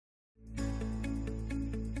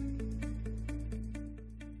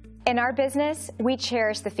In our business, we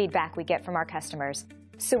cherish the feedback we get from our customers.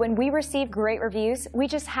 So when we receive great reviews, we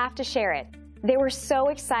just have to share it. They were so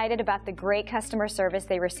excited about the great customer service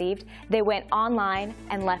they received, they went online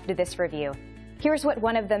and left this review. Here's what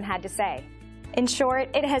one of them had to say. In short,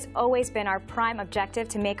 it has always been our prime objective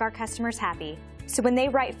to make our customers happy. So when they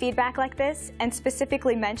write feedback like this and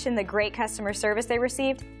specifically mention the great customer service they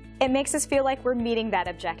received, it makes us feel like we're meeting that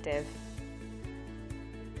objective.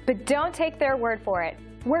 But don't take their word for it.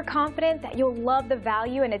 We're confident that you'll love the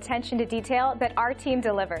value and attention to detail that our team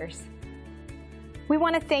delivers. We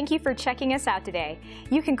want to thank you for checking us out today.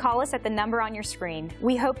 You can call us at the number on your screen.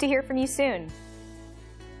 We hope to hear from you soon.